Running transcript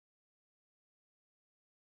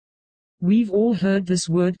We've all heard this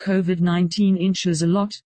word COVID-19 inches a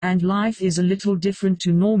lot, and life is a little different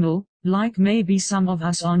to normal, like maybe some of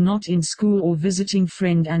us are not in school or visiting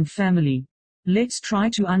friend and family. Let's try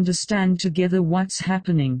to understand together what's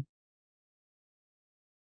happening.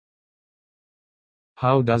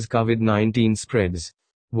 How does COVID-19 spreads?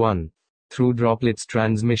 1. Through droplets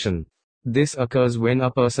transmission. This occurs when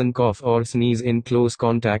a person cough or sneeze in close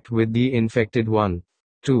contact with the infected one.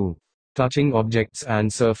 2. Touching objects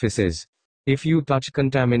and surfaces. If you touch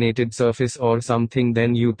contaminated surface or something,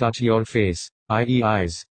 then you touch your face, i.e.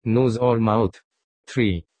 eyes, nose or mouth.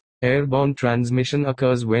 3. Airborne transmission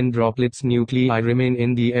occurs when droplets nuclei remain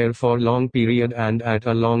in the air for long period and at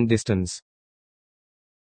a long distance.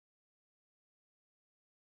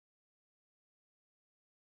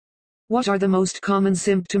 What are the most common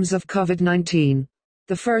symptoms of COVID-19?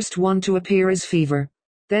 The first one to appear is fever,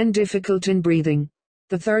 then difficult in breathing.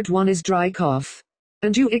 The third one is dry cough,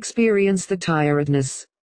 and you experience the tiredness.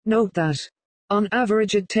 Note that, on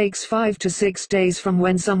average, it takes 5 to 6 days from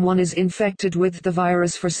when someone is infected with the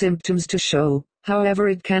virus for symptoms to show. However,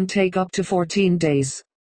 it can take up to 14 days.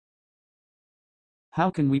 How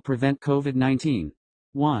can we prevent COVID-19?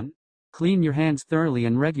 1. Clean your hands thoroughly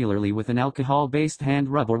and regularly with an alcohol-based hand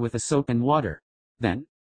rub or with a soap and water. Then,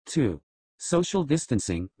 2. Social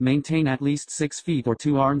distancing, maintain at least 6 feet or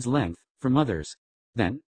 2 arms length from others.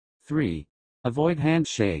 Then, 3. Avoid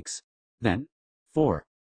handshakes. Then, 4.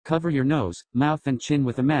 Cover your nose, mouth and chin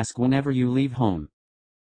with a mask whenever you leave home.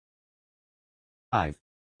 5.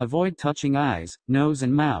 Avoid touching eyes, nose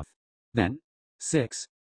and mouth. Then, 6.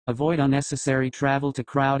 Avoid unnecessary travel to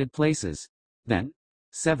crowded places. Then,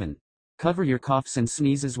 7. Cover your coughs and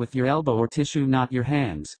sneezes with your elbow or tissue, not your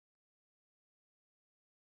hands.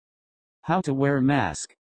 How to wear a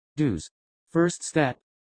mask. Do's. First step.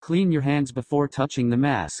 Clean your hands before touching the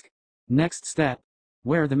mask. Next step.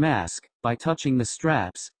 Wear the mask by touching the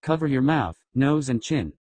straps. Cover your mouth, nose and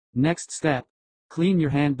chin. Next step. Clean your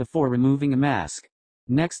hand before removing a mask.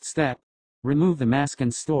 Next step. Remove the mask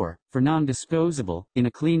and store, for non-disposable, in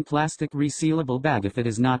a clean plastic resealable bag if it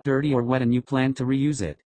is not dirty or wet and you plan to reuse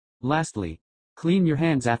it. Lastly, clean your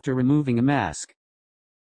hands after removing a mask.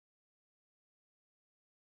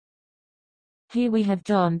 Here we have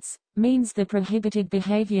don'ts, means the prohibited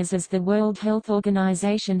behaviors as the World Health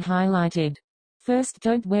Organization highlighted. First,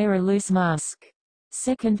 don't wear a loose mask.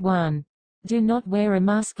 Second one, do not wear a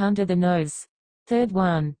mask under the nose. Third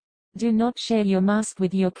one, do not share your mask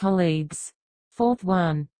with your colleagues. Fourth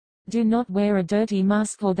one, do not wear a dirty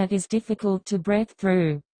mask or that is difficult to breathe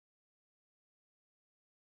through.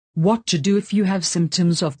 What to do if you have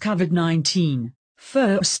symptoms of COVID-19?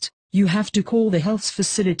 First, you have to call the health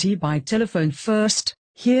facility by telephone first.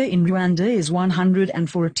 Here in Rwanda is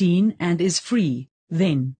 114 and is free.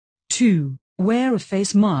 Then, 2. Wear a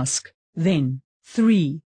face mask. Then,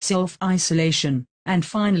 3. Self-isolation. And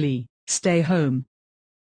finally, stay home.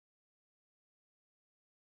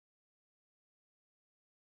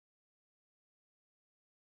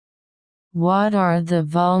 What are the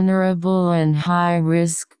vulnerable and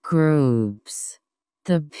high-risk groups?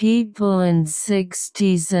 The people in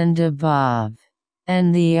 60s and above.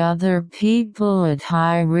 And the other people at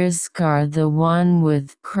high risk are the one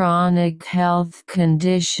with chronic health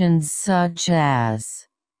conditions such as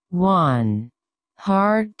 1.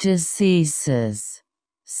 Heart diseases.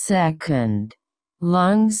 2.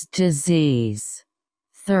 Lungs disease.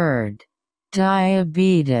 3.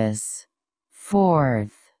 Diabetes. 4.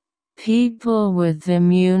 People with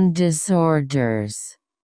immune disorders.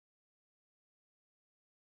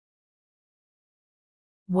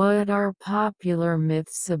 What are popular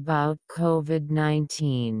myths about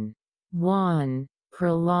COVID-19? 1.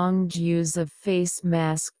 Prolonged use of face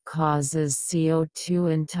mask causes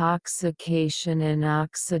CO2 intoxication and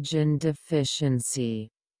oxygen deficiency.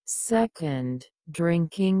 2.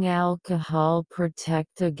 Drinking alcohol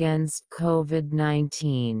protect against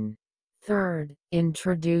COVID-19. 3.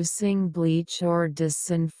 Introducing bleach or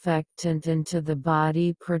disinfectant into the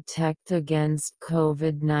body protect against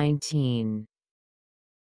COVID-19.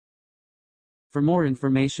 For more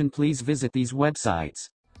information, please visit these websites.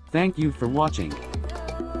 Thank you for watching.